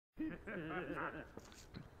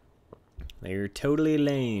They're totally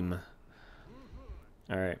lame.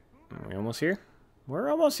 Alright, are we almost here? We're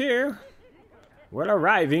almost here. We're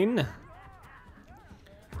arriving.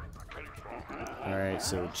 Alright,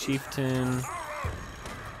 so Chieftain.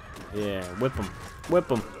 Yeah, whip him. Whip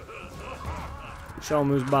him. Show him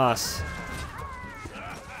who's boss.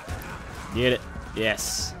 Get it.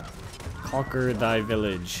 Yes. Conquer thy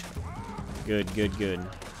village. Good, good, good.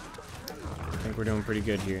 I think we're doing pretty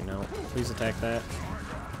good here. No, please attack that.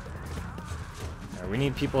 We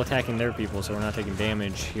need people attacking their people so we're not taking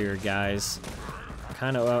damage here, guys.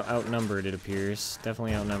 Kind of outnumbered, it appears.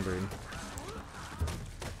 Definitely outnumbered.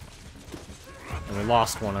 And we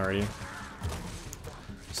lost one already.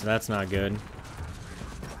 So that's not good.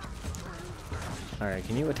 Alright,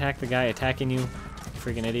 can you attack the guy attacking you? You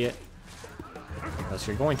freaking idiot. Else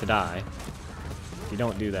you're going to die. If you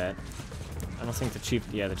don't do that. I don't think the chief...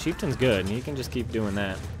 Yeah, the chieftain's good. And he can just keep doing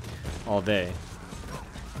that all day.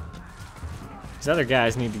 These other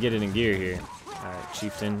guys need to get it in gear here. Alright,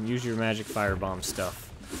 chieftain. Use your magic firebomb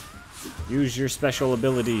stuff. Use your special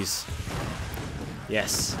abilities.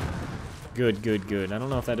 Yes. Good, good, good. I don't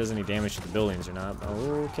know if that does any damage to the buildings or not.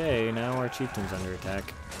 Okay, now our chieftain's under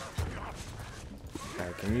attack.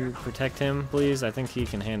 Alright, can you protect him, please? I think he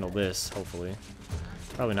can handle this, hopefully.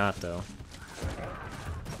 Probably not, though.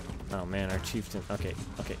 Oh, man, our chieftain... Okay,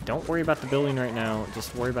 okay. Don't worry about the building right now.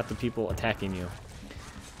 Just worry about the people attacking you.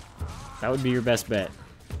 That would be your best bet.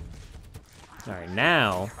 Alright,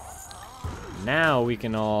 now we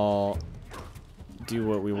can all do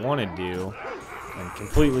what we want to do and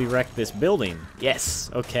completely wreck this building.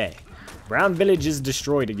 Yes, okay. Brown Village is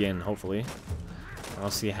destroyed again, hopefully.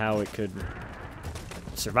 I'll see how it could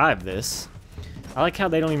survive this. I like how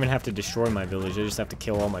they don't even have to destroy my village. They just have to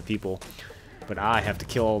kill all my people. But I have to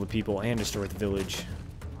kill all the people and destroy the village.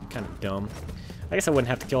 Kind of dumb. I guess I wouldn't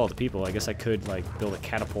have to kill all the people. I guess I could, like, build a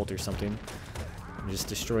catapult or something. And just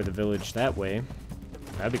destroy the village that way.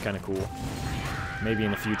 That'd be kind of cool. Maybe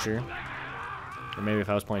in the future. Or maybe if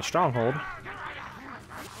I was playing Stronghold.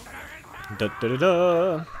 Da da da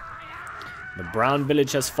da! The Brown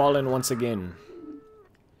Village has fallen once again.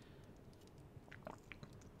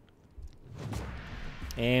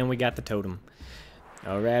 And we got the totem.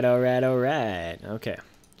 Alright, alright, alright. Okay.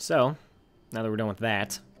 So, now that we're done with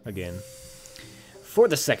that, again. For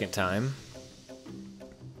the second time.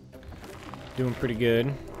 Doing pretty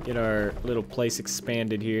good. Get our little place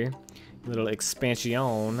expanded here. Little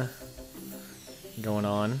expansion going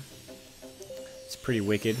on. It's pretty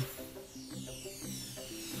wicked.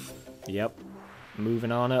 Yep.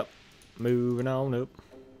 Moving on up. Moving on up.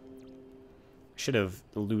 Should have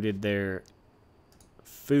looted their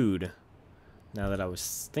food. Now that I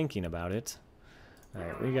was thinking about it.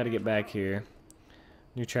 Alright, we gotta get back here.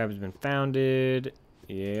 New tribe has been founded.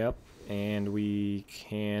 Yep. And we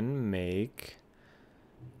can make...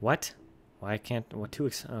 What? Why can't... What?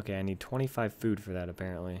 Okay, I need 25 food for that,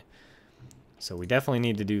 apparently. So we definitely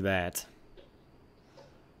need to do that.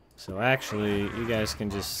 So actually, you guys can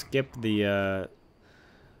just skip the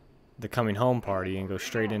coming home party and go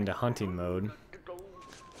straight into hunting mode.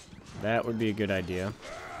 That would be a good idea.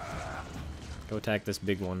 Go attack this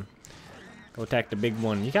big one. Go attack the big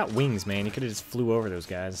one. You got wings, man. You could have just flew over those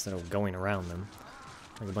guys instead of going around them.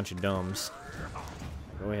 Like a bunch of dumbs.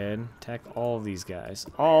 Go ahead. Attack all of these guys.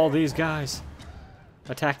 All these guys!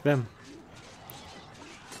 Attack them.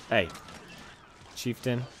 Hey.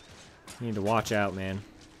 Chieftain. You need to watch out, man.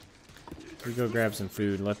 You go grab some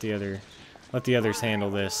food. Let the others handle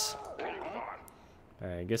this.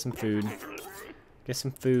 Alright, get some food. Get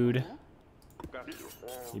some food.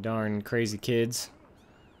 You darn crazy kids.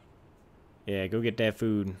 Yeah, go get that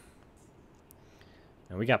food.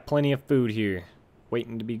 Now we got plenty of food here,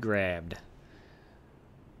 waiting to be grabbed.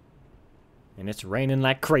 And it's raining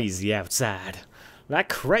like crazy outside. Like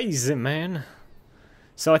crazy, man.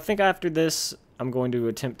 So I think after this, I'm going to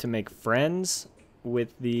attempt to make friends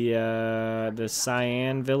with the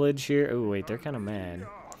cyan village here. Oh wait, they're kind of mad.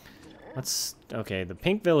 Okay, the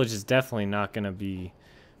pink village is definitely not gonna be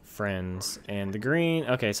friends, and the green.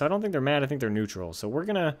 Okay, so I don't think they're mad. I think they're neutral. So we're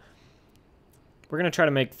gonna try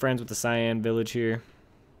to make friends with the cyan village here.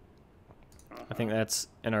 I think that's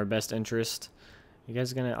in our best interest. You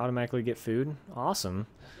guys are gonna automatically get food. Awesome.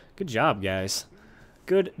 Good job, guys.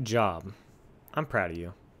 Good job. I'm proud of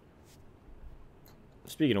you.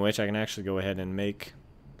 Speaking of which, I can actually go ahead and make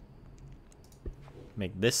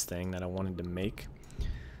this thing that I wanted to make.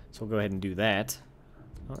 So we'll go ahead and do that.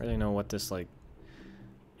 I don't really know what this like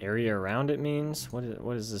area around it means. What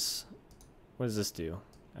is this? What does this do?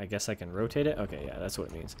 I guess I can rotate it? Okay, yeah, that's what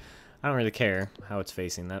it means. I don't really care how it's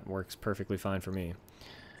facing. That works perfectly fine for me.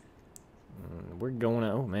 We're going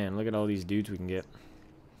out. Oh man, look at all these dudes we can get.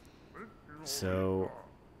 So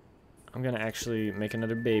I'm gonna actually make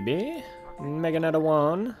another baby. Make another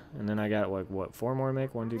one. And then I got like what, 4 more to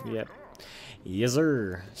make? 1, 2, yep. Yes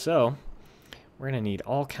sir. So we're gonna need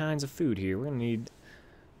all kinds of food here. We're gonna need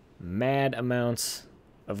mad amounts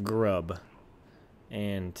of grub.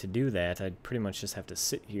 And to do that, I'd pretty much just have to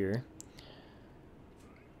sit here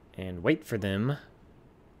and wait for them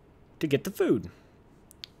to get the food.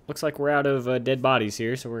 Looks like we're out of dead bodies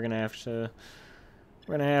here, so we're gonna have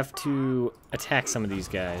to attack some of these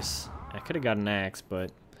guys. I could have got an axe,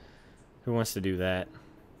 but who wants to do that?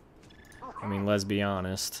 I mean, let's be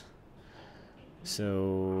honest.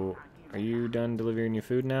 So, are you done delivering your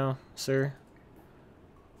food now, sir?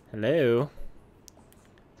 Hello?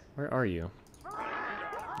 Where are you?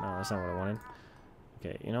 No, that's not what I wanted.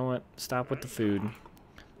 Okay, you know what? Stop with the food.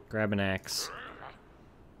 Grab an axe.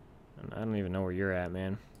 I don't even know where you're at,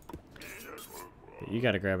 man. But you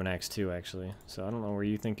gotta grab an axe too, actually. So I don't know where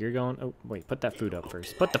you think you're going. Oh, wait, put that food up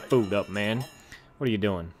first. Put the food up, man. What are you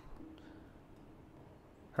doing?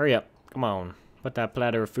 Hurry up. Come on. Put that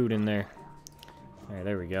platter of food in there. Alright,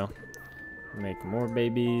 there we go. Make more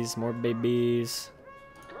babies, more babies.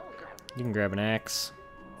 You can grab an axe.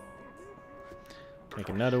 Make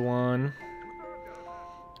another one.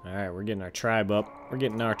 Alright, we're getting our tribe up. We're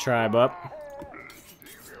getting our tribe up.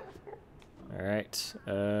 Alright,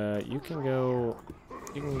 you can go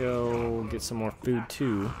get some more food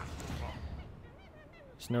too.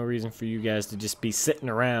 There's no reason for you guys to just be sitting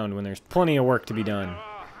around when there's plenty of work to be done.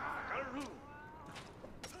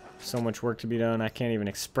 So much work to be done, I can't even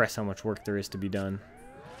express how much work there is to be done.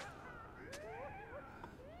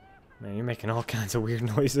 Man, you're making all kinds of weird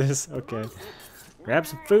noises. Okay. Grab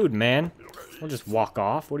some food, man. We'll just walk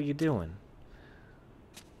off. What are you doing?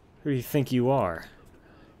 Who do you think you are?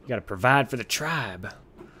 You gotta provide for the tribe.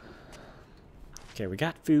 Okay, we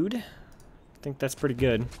got food. I think that's pretty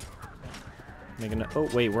good. Oh,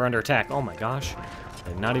 wait, we're under attack. Oh my gosh. I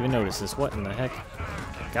did not even notice this. What in the heck?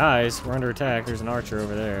 Guys, we're under attack. There's an archer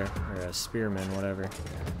over there. Or a spearman, whatever.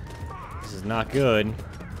 This is not good.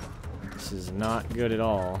 This is not good at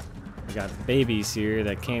all. We got babies here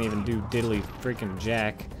that can't even do diddly freaking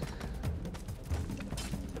jack.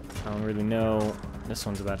 I don't really know. This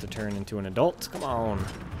one's about to turn into an adult. Come on.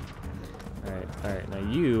 Alright. Now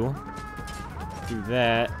you do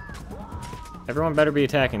that. Everyone better be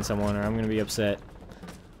attacking someone or I'm going to be upset.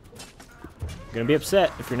 I'm going to be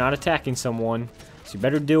upset if you're not attacking someone. So you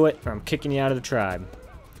better do it or I'm kicking you out of the tribe.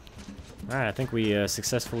 Alright, I think we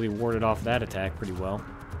successfully warded off that attack pretty well.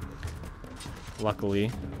 Luckily.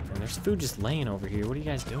 And there's food just laying over here. What are you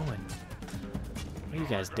guys doing? What are you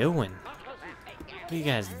guys doing? What are you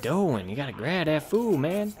guys doing? You gotta grab that food,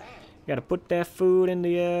 man. You gotta put that food in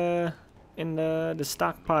the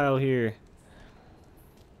stockpile here.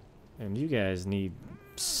 And you guys need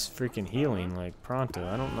freaking healing, like, pronto.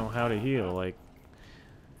 I don't know how to heal, like...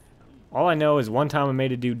 All I know is one time I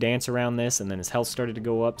made a dude dance around this, and then his health started to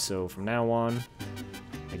go up, so from now on,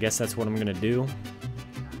 I guess that's what I'm gonna do.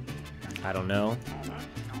 I don't know.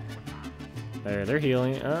 They're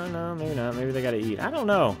healing. Oh, no, maybe not. Maybe they gotta eat. I don't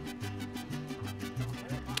know.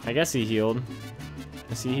 I guess he healed.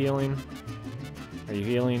 Is he healing? Are you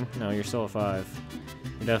healing? No, you're still at 5.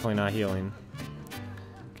 You're definitely not healing.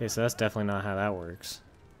 Okay, so that's definitely not how that works.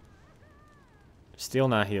 Still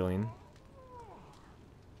not healing.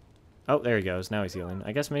 Oh, there he goes. Now he's healing.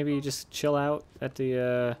 I guess maybe you just chill out at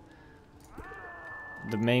the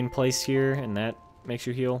main place here, and that makes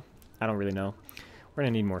you heal. I don't really know. We're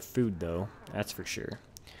gonna need more food, though. That's for sure.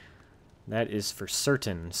 That is for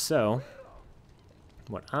certain. So,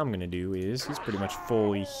 what I'm gonna do is, he's pretty much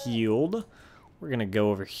fully healed. We're gonna go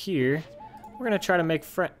over here. We're gonna try to make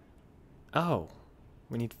Oh,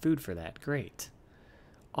 we need food for that. Great.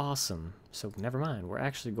 Awesome. So, never mind. We're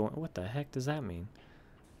actually going... What the heck does that mean?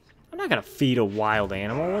 I'm not gonna feed a wild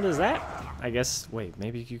animal. What is that? I guess... Wait,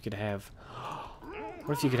 maybe you could have...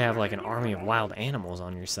 What if you could have, like, an army of wild animals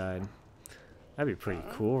on your side? That'd be pretty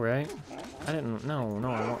cool, right? I didn't... No,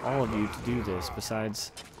 I want all of you to do this.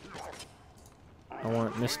 Besides... I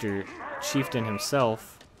want Mr. Chieftain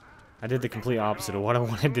himself. I did the complete opposite of what I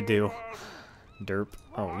wanted to do. Derp.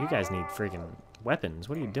 Oh, you guys need freaking weapons.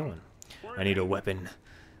 What are you doing? I need a weapon.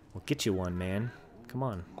 We'll get you one, man. Come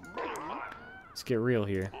on. Let's get real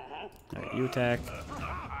here. Alright, you attack.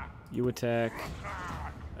 You attack.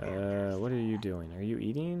 What are you doing? Are you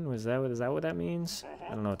eating? Is that what that means?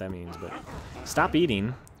 I don't know what that means, but stop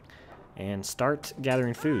eating and start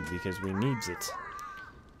gathering food because we needs it.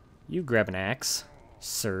 You grab an axe,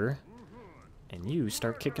 sir, and you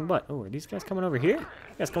start kicking butt. Oh, are these guys coming over here? You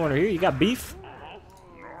guys coming over here? You got beef?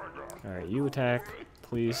 Alright, you attack,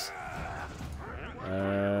 please.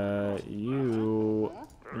 You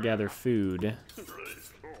gather food.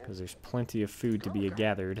 Because there's plenty of food to be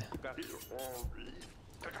gathered.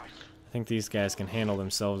 I think these guys can handle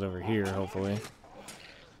themselves over here, hopefully.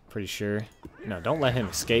 Pretty sure. No, don't let him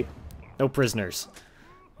escape. No prisoners.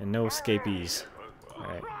 And no escapees.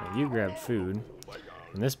 Alright, now you grab food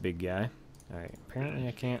from this big guy. Alright, apparently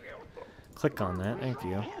I can't click on that. Thank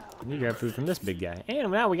you. You grab food from this big guy.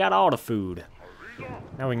 And now we got all the food.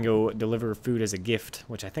 Now we can go deliver food as a gift,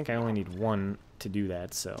 which I think I only need one to do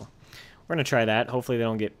that, so we're going to try that. Hopefully they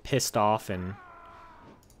don't get pissed off and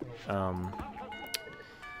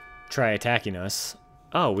try attacking us.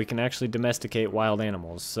 Oh, we can actually domesticate wild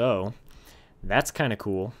animals, so that's kind of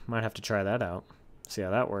cool. Might have to try that out. See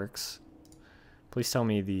how that works. Please tell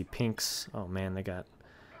me the pinks. Oh man, they got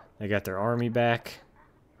their army back.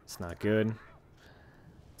 It's not good.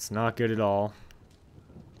 It's not good at all.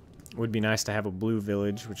 Would be nice to have a blue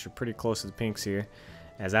village, which are pretty close to the pinks here,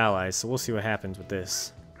 as allies, so we'll see what happens with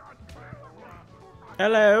this.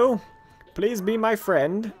 Hello! Please be my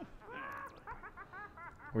friend.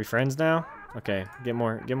 Are we friends now? Okay, get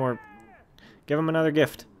more. Give him another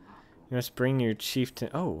gift. You must bring your chieftain.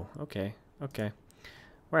 Oh, okay, okay.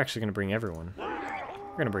 We're actually gonna bring everyone.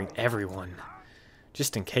 We're gonna bring everyone.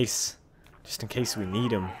 Just in case we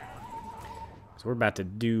need them. So we're about to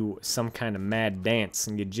do some kind of mad dance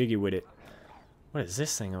and get jiggy with it. What is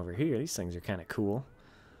this thing over here? These things are kind of cool.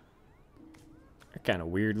 They're kind of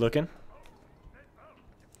weird looking.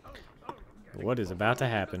 What is about to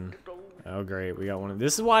happen? Oh great, we got one of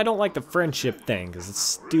this is why I don't like the friendship thing, because it's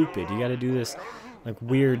stupid. You gotta do this like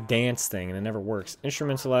weird dance thing and it never works.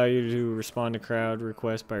 Instruments allow you to respond to crowd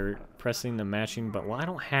requests by pressing the matching button. Well, I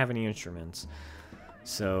don't have any instruments,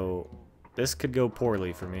 so this could go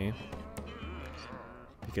poorly for me.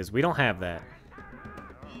 Because we don't have that.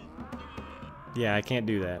 Yeah, I can't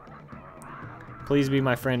do that. Please be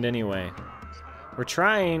my friend anyway. We're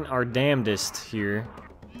trying our damnedest here.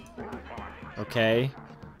 Okay.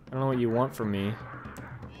 I don't know what you want from me.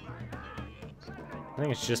 I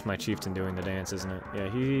think it's just my chieftain doing the dance, isn't it?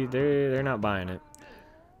 Yeah, they're not buying it.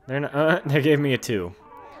 They're not. They gave me a 2.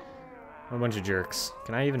 What a bunch of jerks.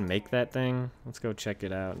 Can I even make that thing? Let's go check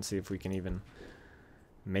it out and see if we can even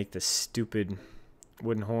make the stupid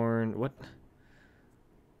wooden horn. What?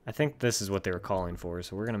 I think this is what they were calling for,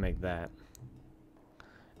 so we're gonna make that.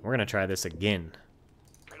 We're gonna try this again.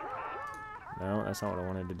 No, that's not what I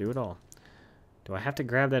wanted to do at all. Do I have to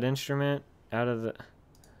grab that instrument out of the...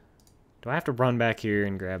 Do I have to run back here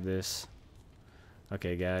and grab this?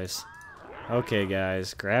 Okay, guys. Okay,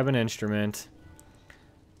 guys. Grab an instrument.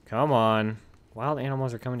 Come on. Wild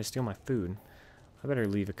animals are coming to steal my food. I better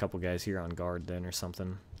leave a couple guys here on guard then or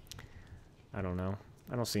something. I don't know.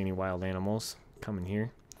 I don't see any wild animals coming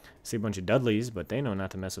here. I see a bunch of Dudleys, but they know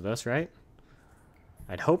not to mess with us, right?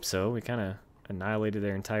 I'd hope so. We kind of annihilated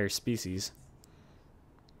their entire species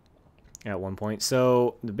at one point.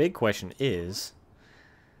 So the big question is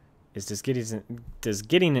does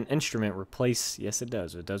getting an instrument replace... Yes, it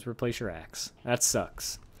does. It does replace your axe. That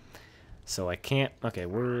sucks. So I can't... Okay,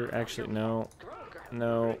 we're actually... No.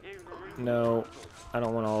 No. No. I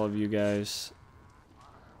don't want all of you guys.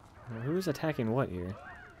 Who's attacking what here?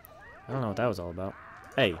 I don't know what that was all about.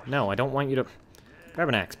 Hey, no, I don't want you to... Grab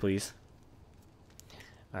an axe, please.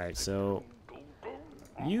 Alright, so...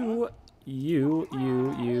 You,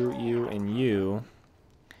 and you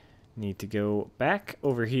need to go back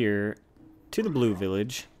over here to the blue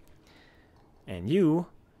village. And you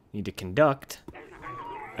need to conduct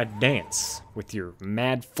a dance with your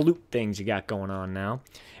mad flute things you got going on now.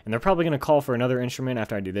 And they're probably going to call for another instrument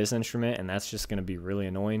after I do this instrument, and that's just going to be really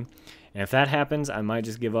annoying. And if that happens, I might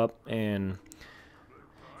just give up and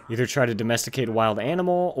either try to domesticate a wild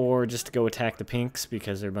animal or just go attack the pinks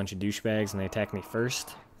because they're a bunch of douchebags and they attack me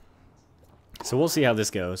first. So we'll see how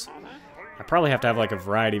this goes. I probably have to have like a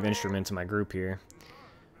variety of instruments in my group here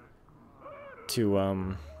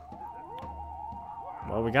to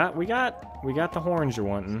well, we got the horns you're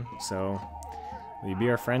wanting, so will you be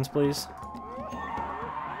our friends, please?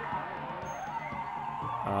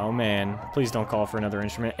 Oh man, please don't call for another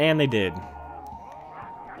instrument. And they did.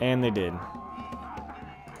 And they did.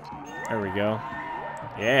 There we go.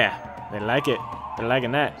 Yeah, they like it. They're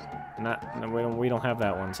liking that. No, we don't have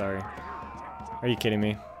that one, sorry. Are you kidding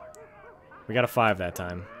me? We got a 5 that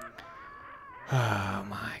time. Oh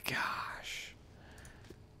my gosh.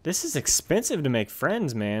 This is expensive to make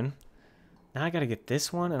friends, man. Now I gotta get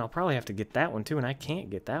this one, and I'll probably have to get that one too, and I can't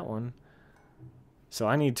get that one. So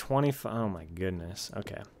I need 25. Oh my goodness.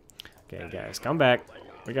 Okay. Okay, guys, come back.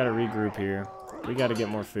 We gotta regroup here. We gotta get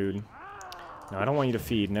more food. No, I don't want you to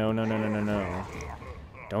feed. No, no, no, no, no, no.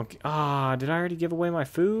 Don't... Ah, did I already give away my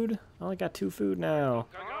food? I only got 2 food now.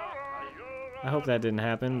 I hope that didn't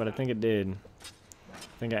happen, but I think it did.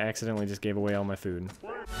 I think I accidentally just gave away all my food.